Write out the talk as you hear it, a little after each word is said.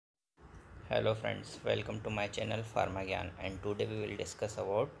Hello friends, welcome to my channel Pharma Gyan, and today we will discuss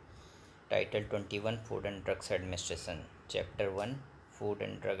about Title 21 Food and Drugs Administration, Chapter 1 Food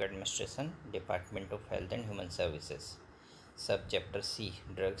and Drug Administration, Department of Health and Human Services, Subchapter C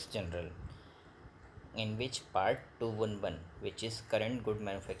Drugs General, in which Part 211, which is Current Good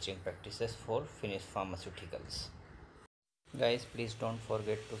Manufacturing Practices for Finished Pharmaceuticals. Guys, please don't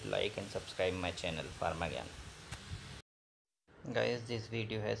forget to like and subscribe my channel Pharma Gyan. Guys, this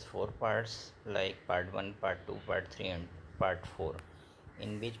video has 4 parts like part 1, part 2, part 3 and part 4,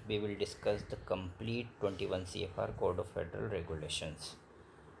 in which we will discuss the complete 21 CFR Code of Federal Regulations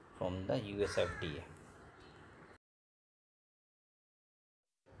from the US FDA.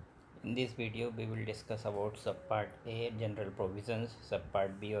 In this video we will discuss about Subpart A General Provisions,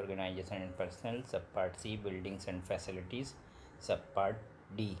 Subpart B Organization and Personnel, Subpart C Buildings and Facilities, Subpart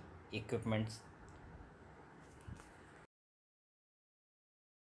D Equipments.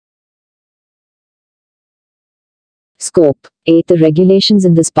 Scope. A. The regulations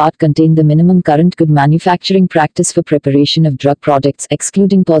in this part contain the minimum current good manufacturing practice for preparation of drug products,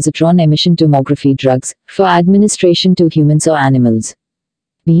 excluding positron emission tomography drugs, for administration to humans or animals.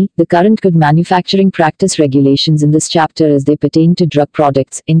 B. The current good manufacturing practice regulations in this chapter as they pertain to drug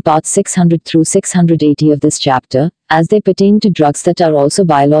products, in parts 600 through 680 of this chapter, as they pertain to drugs that are also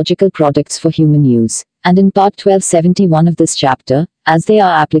biological products for human use, and in part 1271 of this chapter, as they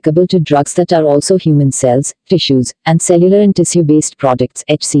are applicable to drugs that are also human cells, tissues, and cellular and tissue-based products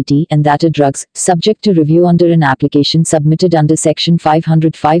 (HCT), and that are drugs subject to review under an application submitted under Section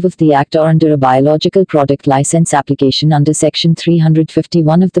 505 of the Act or under a biological product license application under Section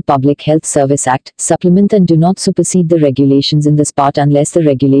 351 of the Public Health Service Act, supplement and do not supersede the regulations in this part unless the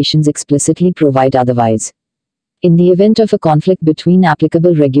regulations explicitly provide otherwise. In the event of a conflict between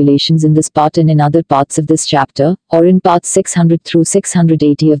applicable regulations in this part and in other parts of this chapter, or in parts 600 through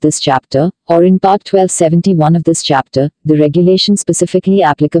 680 of this chapter, or in part 1271 of this chapter, the regulation specifically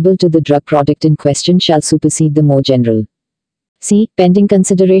applicable to the drug product in question shall supersede the more general. C. Pending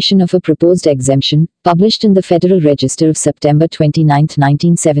consideration of a proposed exemption, published in the Federal Register of September 29,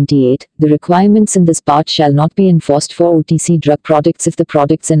 1978, the requirements in this part shall not be enforced for OTC drug products if the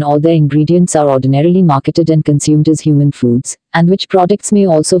products and all their ingredients are ordinarily marketed and consumed as human foods, and which products may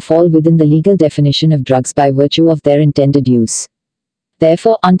also fall within the legal definition of drugs by virtue of their intended use.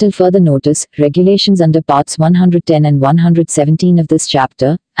 Therefore, until further notice, regulations under Parts 110 and 117 of this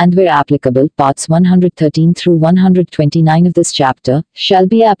chapter, and where applicable, Parts 113 through 129 of this chapter, shall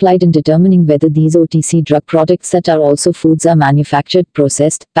be applied in determining whether these OTC drug products that are also foods are manufactured,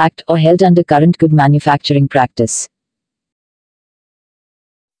 processed, packed, or held under current good manufacturing practice.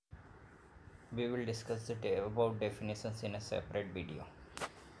 We will discuss about definitions in a separate video.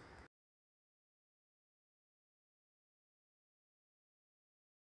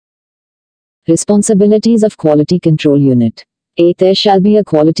 Responsibilities of Quality Control Unit. A. There shall be a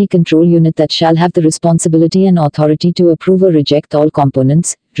quality control unit that shall have the responsibility and authority to approve or reject all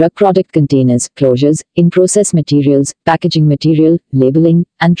components, drug product containers, closures, in-process materials, packaging material, labeling,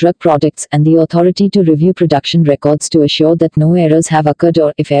 and drug products, and the authority to review production records to assure that no errors have occurred,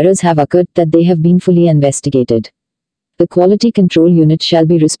 or if errors have occurred, that they have been fully investigated. The Quality Control Unit shall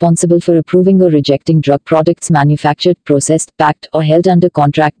be responsible for approving or rejecting drug products manufactured, processed, packed, or held under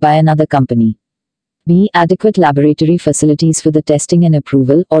contract by another company. B. Adequate laboratory facilities for the testing and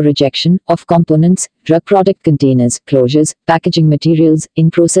approval, or rejection, of components, drug product containers, closures, packaging materials,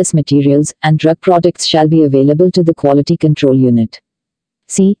 in-process materials, and drug products shall be available to the Quality Control Unit.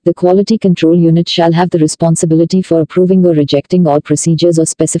 C. The Quality Control Unit shall have the responsibility for approving or rejecting all procedures or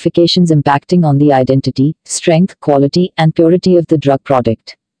specifications impacting on the identity, strength, quality, and purity of the drug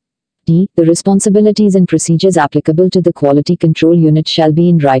product. D. The responsibilities and procedures applicable to the Quality Control Unit shall be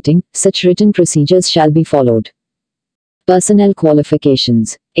in writing. Such written procedures shall be followed. Personnel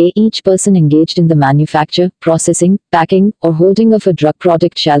qualifications. A. Each person engaged in the manufacture, processing, packing, or holding of a drug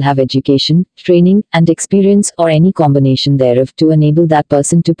product shall have education, training, and experience, or any combination thereof, to enable that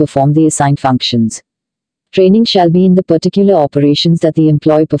person to perform the assigned functions. Training shall be in the particular operations that the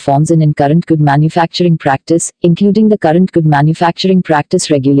employee performs in current good manufacturing practice, including the current good manufacturing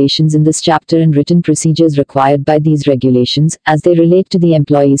practice regulations in this chapter and written procedures required by these regulations, as they relate to the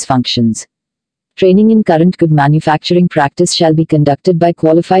employee's functions. Training in current good manufacturing practice shall be conducted by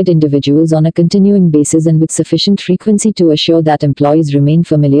qualified individuals on a continuing basis and with sufficient frequency to assure that employees remain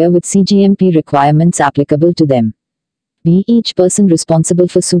familiar with CGMP requirements applicable to them. B. Each person responsible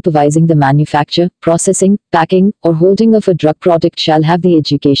for supervising the manufacture, processing, packing, or holding of a drug product shall have the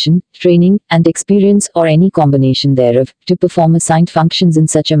education, training, and experience or any combination thereof, to perform assigned functions in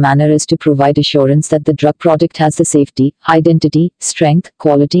such a manner as to provide assurance that the drug product has the safety, identity, strength,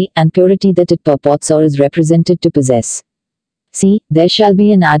 quality, and purity that it purports or is represented to possess. C. There shall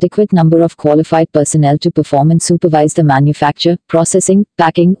be an adequate number of qualified personnel to perform and supervise the manufacture, processing,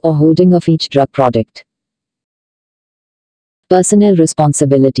 packing, or holding of each drug product. Personnel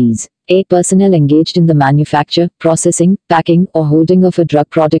responsibilities. A. Personnel engaged in the manufacture, processing, packing, or holding of a drug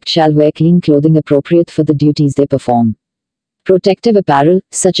product shall wear clean clothing appropriate for the duties they perform. Protective apparel,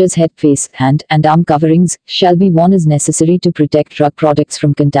 such as head, face, hand, and arm coverings, shall be worn as necessary to protect drug products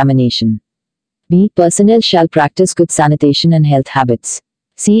from contamination. B. Personnel shall practice good sanitation and health habits.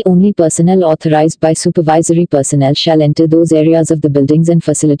 C. Only personnel authorized by supervisory personnel shall enter those areas of the buildings and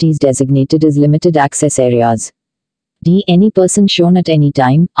facilities designated as limited access areas. D. Any person shown at any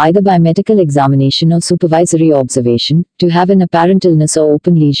time, either by medical examination or supervisory observation, to have an apparent illness or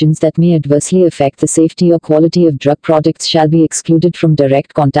open lesions that may adversely affect the safety or quality of drug products shall be excluded from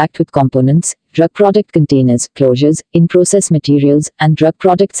direct contact with components, drug product containers, closures, in-process materials, and drug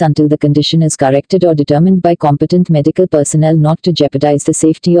products until the condition is corrected or determined by competent medical personnel not to jeopardize the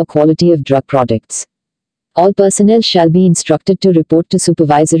safety or quality of drug products. All personnel shall be instructed to report to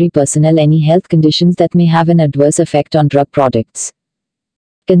supervisory personnel any health conditions that may have an adverse effect on drug products.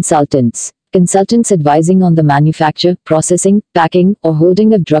 Consultants. Consultants advising on the manufacture, processing, packing, or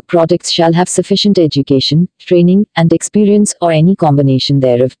holding of drug products shall have sufficient education, training, and experience or any combination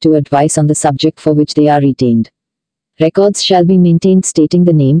thereof to advise on the subject for which they are retained. Records shall be maintained stating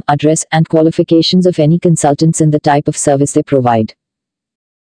the name, address, and qualifications of any consultants and the type of service they provide.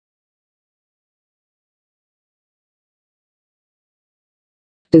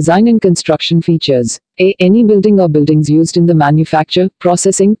 Design and construction features. A. Any building or buildings used in the manufacture,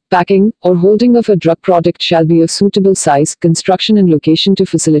 processing, packing, or holding of a drug product shall be of suitable size, construction and location to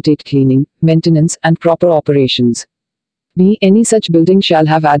facilitate cleaning, maintenance, and proper operations. B. Any such building shall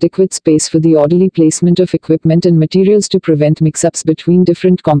have adequate space for the orderly placement of equipment and materials to prevent mix-ups between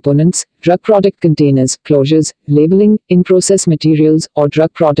different components, drug product containers, closures, labeling, in-process materials, or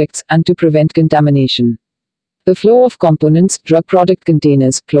drug products, and to prevent contamination. The flow of components, drug product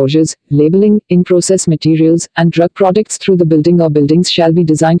containers, closures, labeling, in-process materials, and drug products through the building or buildings shall be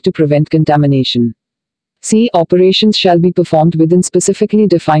designed to prevent contamination. C. Operations shall be performed within specifically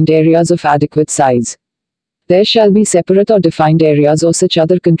defined areas of adequate size. There shall be separate or defined areas or such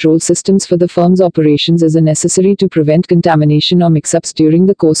other control systems for the firm's operations as are necessary to prevent contamination or mix-ups during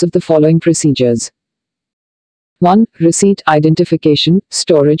the course of the following procedures. 1. Receipt, identification,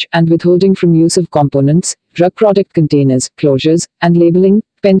 storage, and withholding from use of components, drug product containers, closures, and labeling,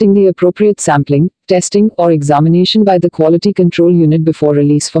 pending the appropriate sampling, testing, or examination by the Quality Control Unit before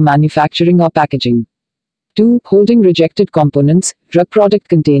release for manufacturing or packaging. 2. Holding rejected components, drug product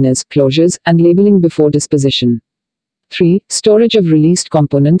containers, closures, and labeling before disposition. 3. Storage of released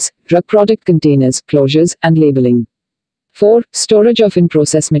components, drug product containers, closures, and labeling. 4. Storage of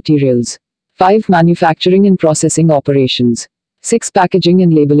in-process materials. 5. Manufacturing and processing operations. 6. Packaging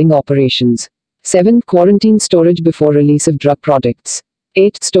and labeling operations. 7. Quarantine storage before release of drug products.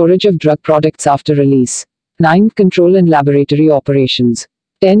 8. Storage of drug products after release. 9. Control and laboratory operations.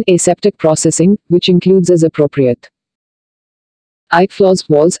 10. Aseptic processing, which includes as appropriate. I. Floors,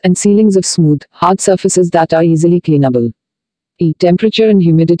 walls, and ceilings of smooth, hard surfaces that are easily cleanable. E. Temperature and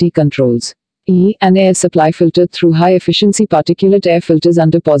humidity controls. E. An air supply filtered through high-efficiency particulate air filters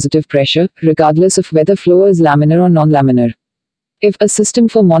under positive pressure, regardless of whether flow is laminar or non-laminar. F. A system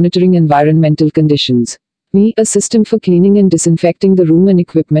for monitoring environmental conditions. V. A system for cleaning and disinfecting the room and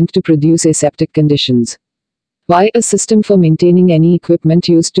equipment to produce aseptic conditions. Y. A system for maintaining any equipment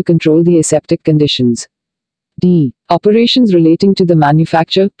used to control the aseptic conditions. D. Operations relating to the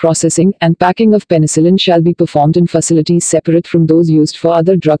manufacture, processing, and packing of penicillin shall be performed in facilities separate from those used for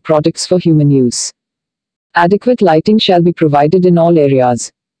other drug products for human use. Adequate lighting shall be provided in all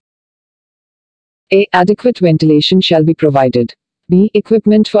areas. A. Adequate ventilation shall be provided. B.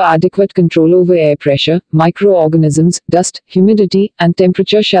 Equipment for adequate control over air pressure, microorganisms, dust, humidity, and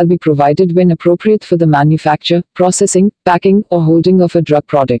temperature shall be provided when appropriate for the manufacture, processing, packing, or holding of a drug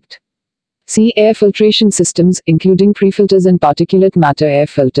product. C. Air filtration systems, including prefilters and particulate matter air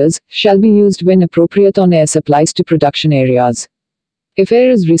filters, shall be used when appropriate on air supplies to production areas. If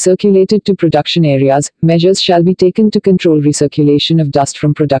air is recirculated to production areas, measures shall be taken to control recirculation of dust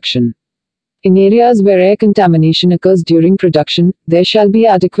from production. In areas where air contamination occurs during production, there shall be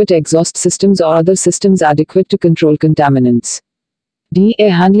adequate exhaust systems or other systems adequate to control contaminants. D.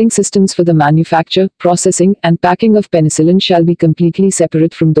 Air handling systems for the manufacture, processing, and packing of penicillin shall be completely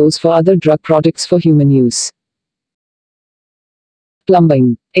separate from those for other drug products for human use.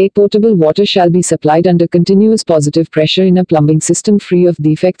 Plumbing. A. Potable water shall be supplied under continuous positive pressure in a plumbing system free of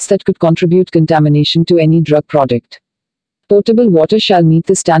defects that could contribute contamination to any drug product. Potable water shall meet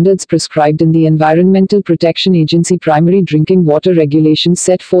the standards prescribed in the Environmental Protection Agency Primary Drinking Water Regulations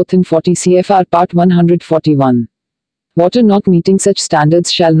set forth in 40 CFR Part 141. Water not meeting such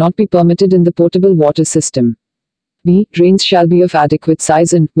standards shall not be permitted in the potable water system. B. Drains shall be of adequate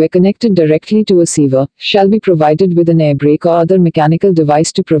size and, where connected directly to a sewer, shall be provided with an air brake or other mechanical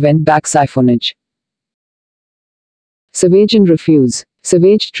device to prevent back siphonage. Sewage and refuse.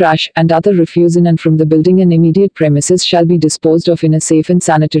 Sewage, trash, and other refuse in and from the building and immediate premises shall be disposed of in a safe and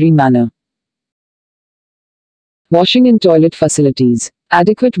sanitary manner. Washing and toilet facilities.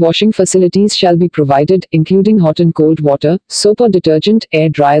 Adequate washing facilities shall be provided, including hot and cold water, soap or detergent, air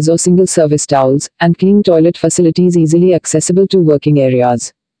dryers or single-service towels, and clean toilet facilities easily accessible to working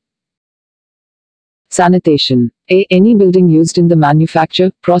areas. Sanitation. A. Any building used in the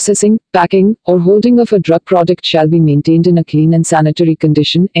manufacture, processing, packing, or holding of a drug product shall be maintained in a clean and sanitary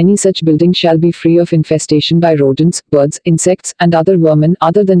condition. Any such building shall be free of infestation by rodents, birds, insects, and other vermin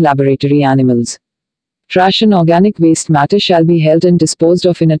other than laboratory animals. Trash and organic waste matter shall be held and disposed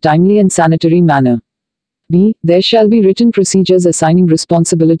of in a timely and sanitary manner. B. There shall be written procedures assigning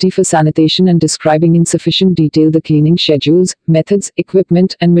responsibility for sanitation and describing in sufficient detail the cleaning schedules, methods,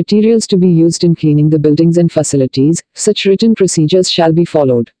 equipment, and materials to be used in cleaning the buildings and facilities. Such written procedures shall be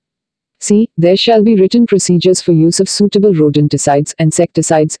followed. C. There shall be written procedures for use of suitable rodenticides,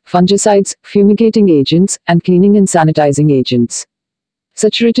 insecticides, fungicides, fumigating agents, and cleaning and sanitizing agents.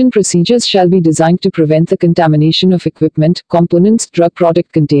 Such written procedures shall be designed to prevent the contamination of equipment, components, drug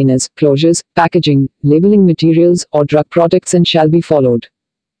product containers, closures, packaging, labeling materials, or drug products and shall be followed.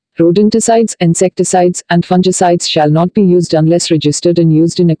 Rodenticides, insecticides, and fungicides shall not be used unless registered and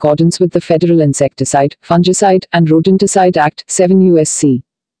used in accordance with the Federal Insecticide, Fungicide, and Rodenticide Act, 7 U.S.C.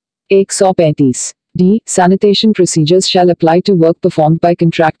 135. D. Sanitation procedures shall apply to work performed by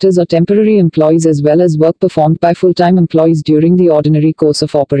contractors or temporary employees as well as work performed by full-time employees during the ordinary course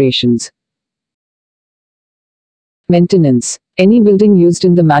of operations. Maintenance. Any building used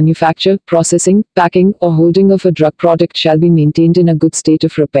in the manufacture, processing, packing, or holding of a drug product shall be maintained in a good state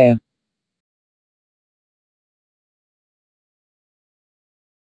of repair.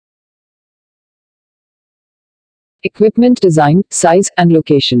 Equipment design, size, and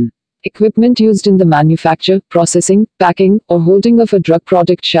location. Equipment used in the manufacture, processing, packing, or holding of a drug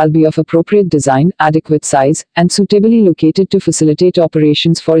product shall be of appropriate design, adequate size, and suitably located to facilitate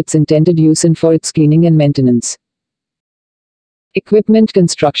operations for its intended use and for its cleaning and maintenance. Equipment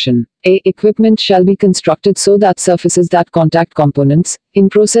construction. A. Equipment shall be constructed so that surfaces that contact components,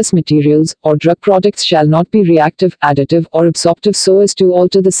 in-process materials, or drug products shall not be reactive, additive, or absorptive so as to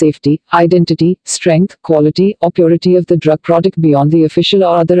alter the safety, identity, strength, quality, or purity of the drug product beyond the official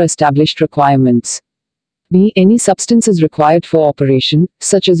or other established requirements. B. Any substances required for operation,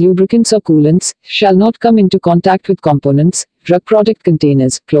 such as lubricants or coolants, shall not come into contact with components, drug product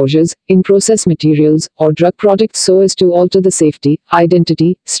containers, closures, in-process materials, or drug products so as to alter the safety,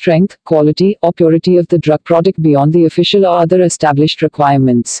 identity, strength, quality, or purity of the drug product beyond the official or other established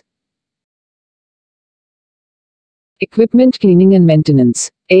requirements. Equipment cleaning and maintenance.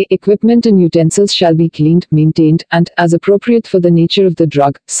 A. Equipment and utensils shall be cleaned, maintained, and, as appropriate for the nature of the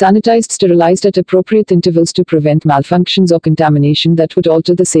drug, sanitized, sterilized at appropriate intervals to prevent malfunctions or contamination that would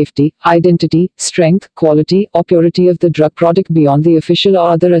alter the safety, identity, strength, quality, or purity of the drug product beyond the official or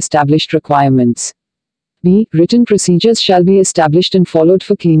other established requirements. B. Written procedures shall be established and followed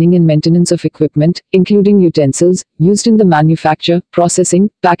for cleaning and maintenance of equipment, including utensils, used in the manufacture,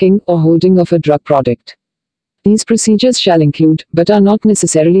 processing, packing, or holding of a drug product. These procedures shall include, but are not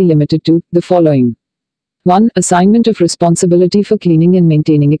necessarily limited to, the following. 1. Assignment of responsibility for cleaning and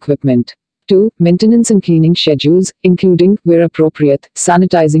maintaining equipment. 2. Maintenance and cleaning schedules, including, where appropriate,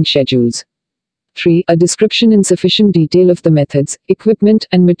 sanitizing schedules. 3. A description in sufficient detail of the methods, equipment,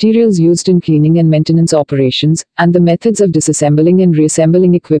 and materials used in cleaning and maintenance operations, and the methods of disassembling and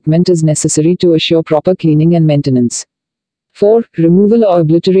reassembling equipment as necessary to assure proper cleaning and maintenance. 4. Removal or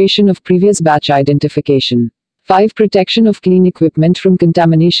obliteration of previous batch identification. 5. Protection of clean equipment from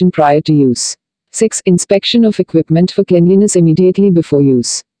contamination prior to use. 6. Inspection of equipment for cleanliness immediately before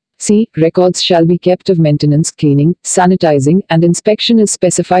use. C. Records shall be kept of maintenance, cleaning, sanitizing, and inspection as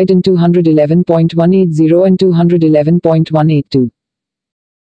specified in 211.180 and 211.182.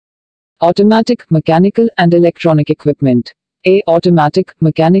 Automatic, mechanical, and electronic equipment. A. Automatic,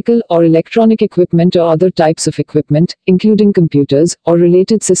 mechanical, or electronic equipment or other types of equipment, including computers or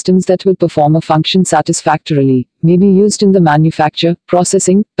related systems that will perform a function satisfactorily, may be used in the manufacture,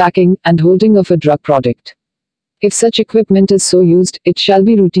 processing, packing, and holding of a drug product. If such equipment is so used, it shall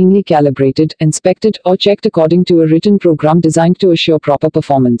be routinely calibrated, inspected, or checked according to a written program designed to assure proper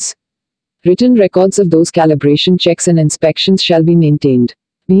performance. Written records of those calibration checks and inspections shall be maintained.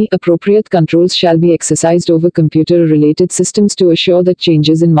 B. Appropriate controls shall be exercised over computer-related systems to assure that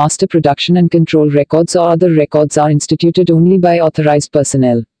changes in master production and control records or other records are instituted only by authorized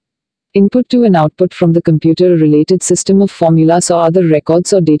personnel. Input to and output from the computer-related system of formulas or other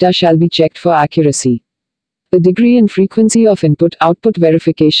records or data shall be checked for accuracy. The degree and frequency of input-output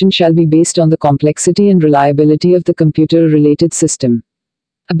verification shall be based on the complexity and reliability of the computer-related system.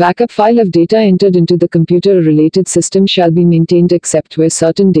 A backup file of data entered into the computer-related system shall be maintained except where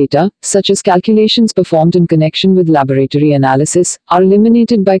certain data, such as calculations performed in connection with laboratory analysis, are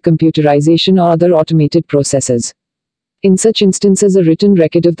eliminated by computerization or other automated processes. In such instances, a written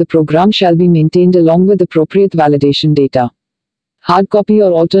record of the program shall be maintained along with appropriate validation data. Hard copy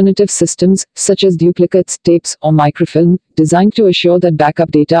or alternative systems, such as duplicates, tapes, or microfilm, designed to assure that backup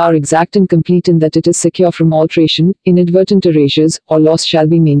data are exact and complete and that it is secure from alteration, inadvertent erasures, or loss shall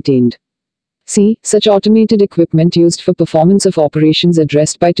be maintained. C. Such automated equipment used for performance of operations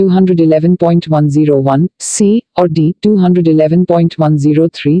addressed by 211.101, C, or D,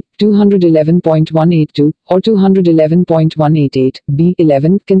 211.103, 211.182, or 211.188, B,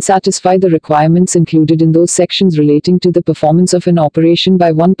 11, can satisfy the requirements included in those sections relating to the performance of an operation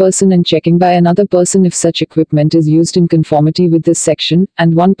by one person and checking by another person if such equipment is used in conformity with this section,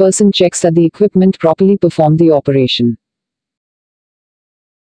 and one person checks that the equipment properly performed the operation.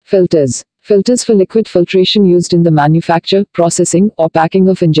 Filters. Filters for liquid filtration used in the manufacture, processing, or packing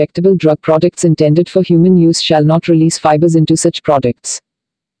of injectable drug products intended for human use shall not release fibers into such products.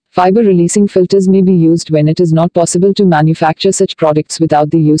 Fiber-releasing filters may be used when it is not possible to manufacture such products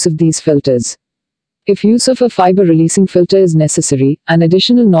without the use of these filters. If use of a fiber-releasing filter is necessary, an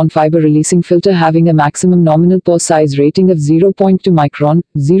additional non-fiber-releasing filter having a maximum nominal pore size rating of 0.2 micron,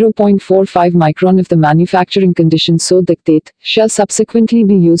 0.45 micron if the manufacturing conditions so dictate, shall subsequently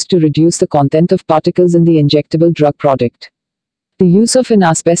be used to reduce the content of particles in the injectable drug product. The use of an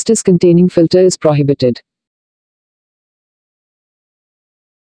asbestos-containing filter is prohibited.